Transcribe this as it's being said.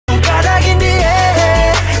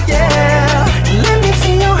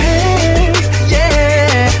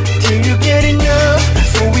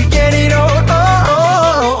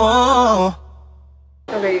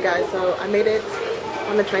So I made it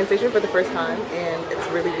on the train station for the first time, and it's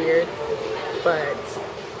really weird, but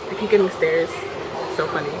I keep getting stares. It's so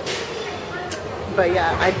funny. But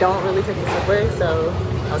yeah, I don't really take the subway, so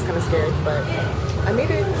I was kind of scared, but I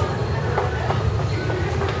made it.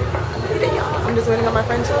 I'm just waiting on my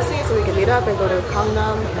friend Chelsea so we can meet up and go to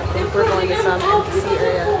Gangnam. And I think we're going to some NPC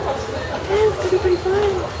area. And it's gonna be pretty fun.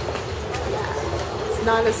 Yeah, it's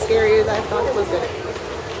not as scary as I thought it was gonna be.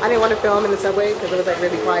 I didn't want to film in the subway because it was like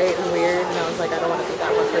really quiet and weird, and I was like, I don't want to be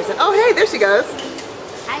that one person. Oh hey, there she goes.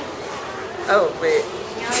 Hi. Oh wait.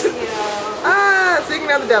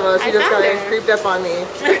 Speaking of the devil, she just kind of creeped up on me.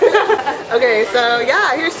 Okay, so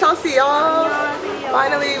yeah, here's Chelsea, y'all.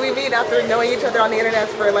 Finally, we meet after knowing each other on the internet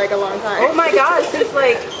for like a long time. Oh my god, since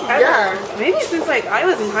like ever. Yeah. Maybe since like I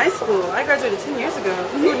was in high school. I graduated 10 years ago.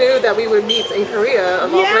 Who knew that we would meet in Korea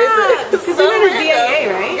of all places? Because we were in BAA,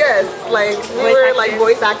 right? Yes, like we were like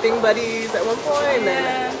voice acting buddies at one point.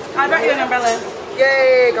 Yeah. I brought you an umbrella.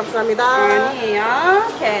 Yay, 감사합니다. 아니에요.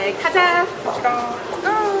 Okay, 가자. Let's go.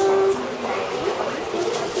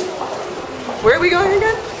 Where are we going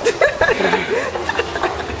again?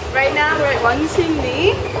 Right now we're at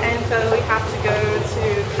Wonsimli, and so we have to go to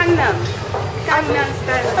Gangnam. Gangnam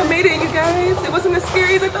style. I made it, you guys. It wasn't as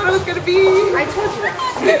scary as I thought it was gonna be. I told you that.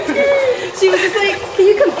 She was just like, can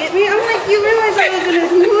you come get me? I'm like, you realize I was in a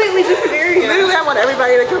completely different area. Literally, I want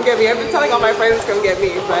everybody to come get me. I've been telling all my friends to come get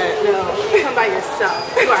me, but no, you come by yourself.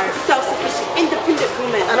 You are a self-sufficient, independent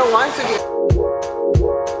woman. I don't want to be.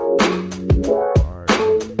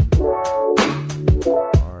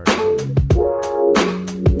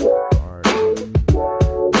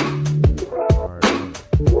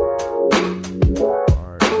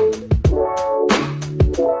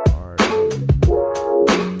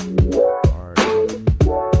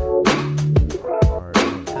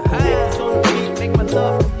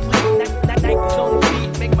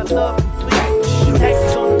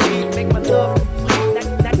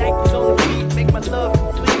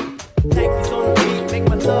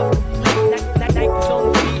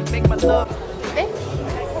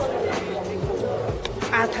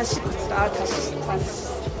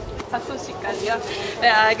 다섯 시까지요? 네,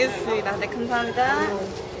 알겠습니다. 네, 감사합니다.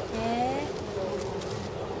 네.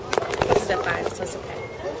 What's that by? So it's okay.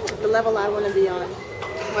 The level I want to be on.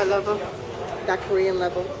 What level? That Korean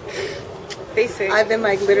level. Basic. I've been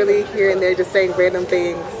like literally here and there just saying random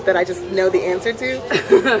things that I just know the answer to.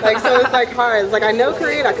 Like, so it's like hard. It's like I know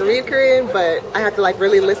Korean, I can read Korean, but I have to like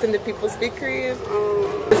really listen to people speak Korean.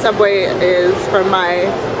 The subway is from my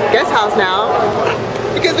guest house now,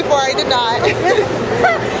 because before I did not.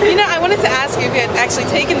 You know, I wanted to ask you if you had actually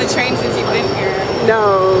taken the train since you've been here.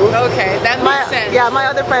 No. Okay, that makes sense. Yeah, my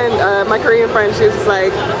other friend, my Korean friend, she was just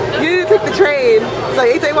like, you need to take the train. It's like,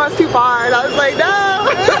 Itaewon's too far. And I was like, no.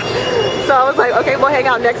 So I was like, okay, we'll hang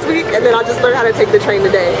out next week, and then I'll just learn how to take the train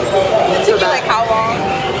today. It took you like how long?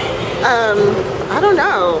 I don't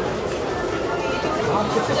know.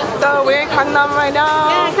 So we're in Gangnam right now.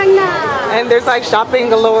 Yeah, Gangnam. And there's like shopping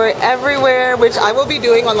galore everywhere, which I will be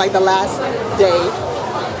doing on like the last day,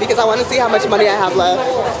 because I want to see how much money I have left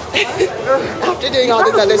after doing all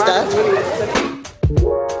this other stuff.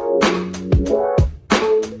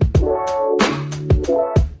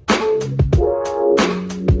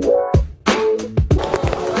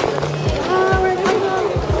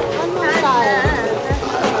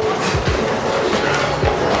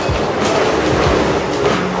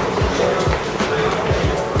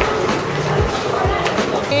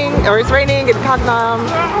 Or it's raining in Gangnam.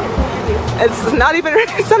 It's not even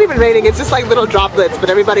raining, it's just like little droplets, but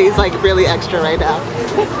everybody's like really extra right now.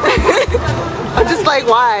 I'm just like,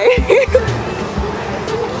 why? If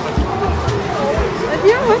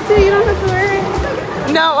you don't want to, you don't have to wear it.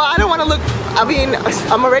 No, I don't want to look, I mean,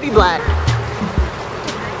 I'm already black.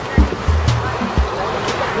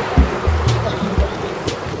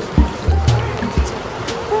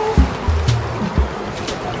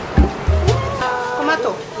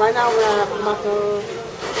 Right now we're at Loco,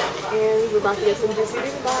 and we're about to get some juicy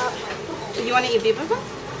bibimbap. Do you want to eat bibimbap?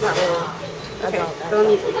 Not really. Okay. I don't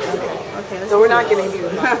eat bibimbap. Okay. So we're not getting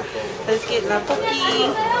bibimbap. Let's get tteokbokki.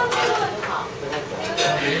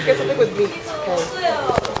 Let's get something with meat. Okay.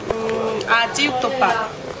 제육덮밥.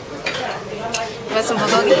 You want some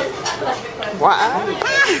bulgogi? Wow.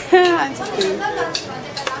 I'm just kidding.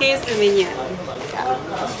 Here's the menu.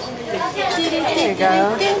 There you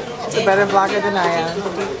go. She's a better vlogger than I am.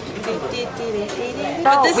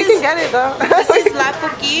 No, we can get it though. This is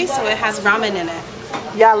tteokbokki, so it has ramen in it.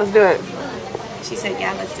 Yeah, let's do it. She said,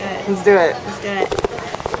 yeah, let's do it. Let's do it. Let's do it.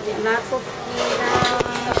 Tteokbokki.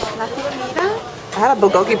 I had a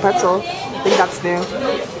bulgogi pretzel. I think that's new.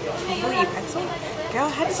 Bulgogi pretzel? Yeah, Girl,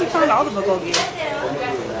 how did she find all the bulgogi?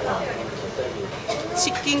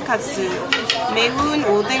 Chicken katsu. 매운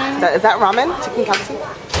오뎅. Is that ramen? Chicken katsu?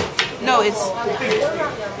 No,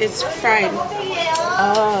 it's fried.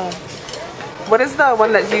 What is the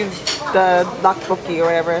one that you, the tteokbokki or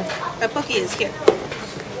whatever? Tteokbokki is here.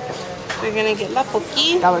 We're gonna get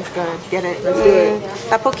tteokbokki. That looks good. Get it. Let's do it.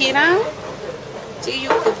 tteokbokki랑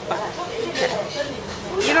찌유국밥.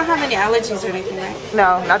 You don't have any allergies or anything, right?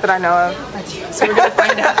 No, not that I know of. So we're gonna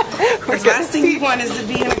find out. The last thing you want is to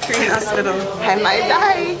be in a Korean hospital. I might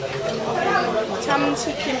die.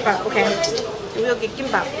 참치 김밥. Okay. We'll get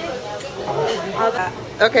kimbap. All that.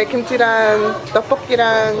 Okay, 김치랑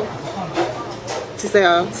떡볶이랑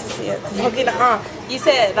주세요. 거기다. You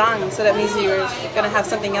said 랑, so that means you were gonna have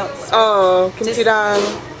something else. Oh, 김치랑.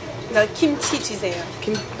 No, kimchi 주세요.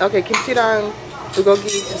 Okay, 김치랑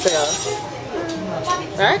bulgogi 주세요.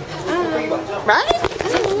 Right? Right?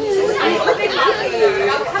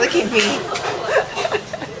 Look at me.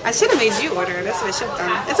 I should have made you order. That's what I should have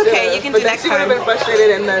done. It's okay. Yeah, You can but do then next she would time. have been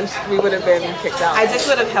frustrated, and then we would have been kicked out. I just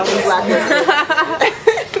would have helped.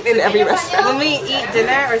 Blacklisted in every restaurant. When we eat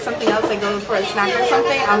dinner or something else, like go for a snack or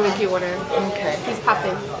something, I'll make you order. Okay. He's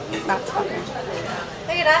popping. Not popping.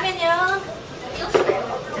 여기 라면요.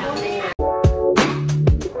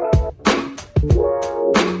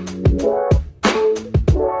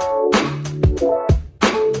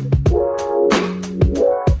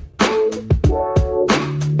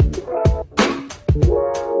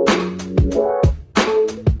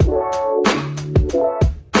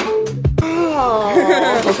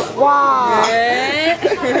 와.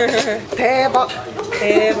 대박.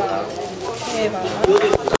 대박. 대박.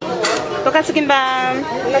 똑같이 김밥.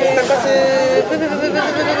 똑같이.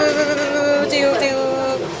 찌우찌우.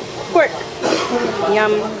 Pork.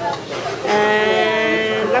 Yum.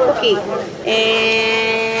 And tteokbokki. And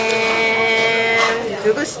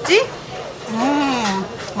누구시지?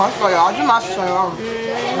 맛있어요. 아주 맛있어요.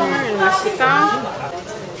 맛있어.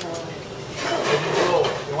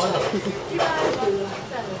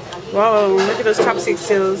 Whoa, look at those chopstick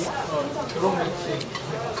skills.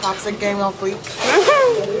 Chopstick game on fleek.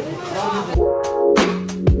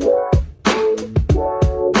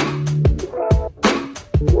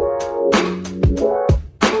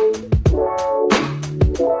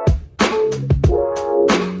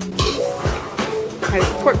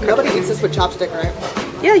 Nobody eats this with chopstick, right?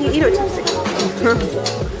 Yeah, you eat it with chopstick.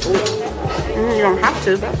 You don't have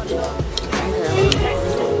to.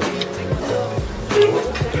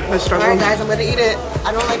 Alright guys, I'm gonna eat it.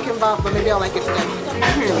 I don't like kimbap, but maybe I'll like it today.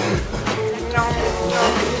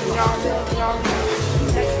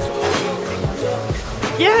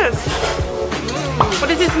 Yes! What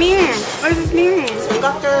does this mean? What does this mean?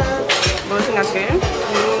 삼각대. 뭐 생각해?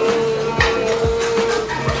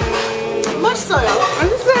 맛있어요.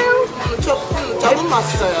 맛있어요. 조금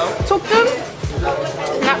맛있어요. 조금?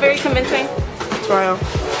 Not very convincing. 좋아요.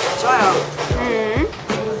 좋아요.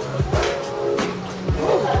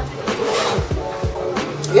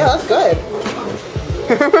 Yeah, that's good.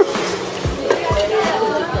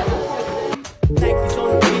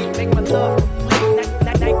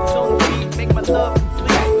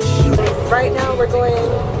 Right now we're going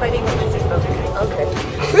Fighting with my sister. Okay.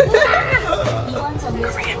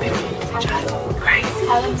 Korean people. Crazy.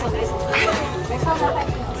 다른 점에서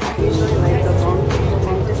Usually like the long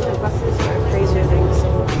distance buses or crazier things.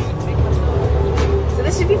 So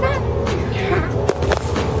this should be fun.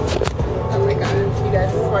 Oh my god. You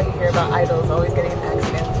guys, this is why you hear about idols always getting in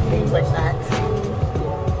accidents, things like that.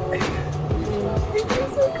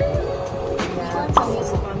 It's so crazy.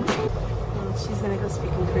 She's gonna go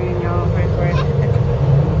speak in Korean, y'all. Right for it.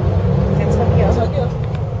 It's Tokyo. Tokyo.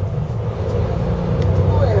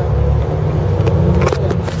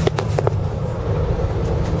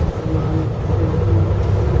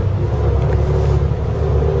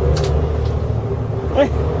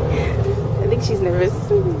 I think she's nervous.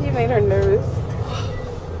 You made her nervous.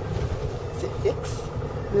 Is it fixed?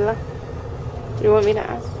 Yeah. You want me to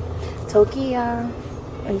ask? Tokyo.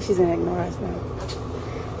 I think she's gonna ignore us now.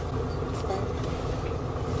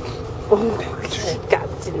 Oh, she got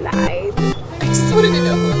denied. I just wanted to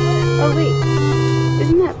know. Oh wait,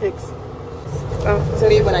 isn't that fixed? Oh, It's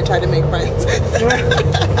me when I try to make friends. So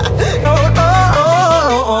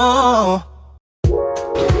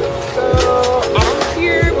I'm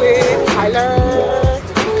here with Tyler.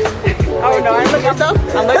 oh no, I'm looking a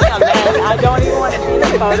mess. I don't even want to be in the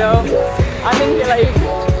photo. I'm in here like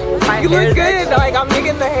my You look good. Like I'm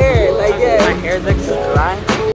digging the hair. Like yeah. My hair looks dry.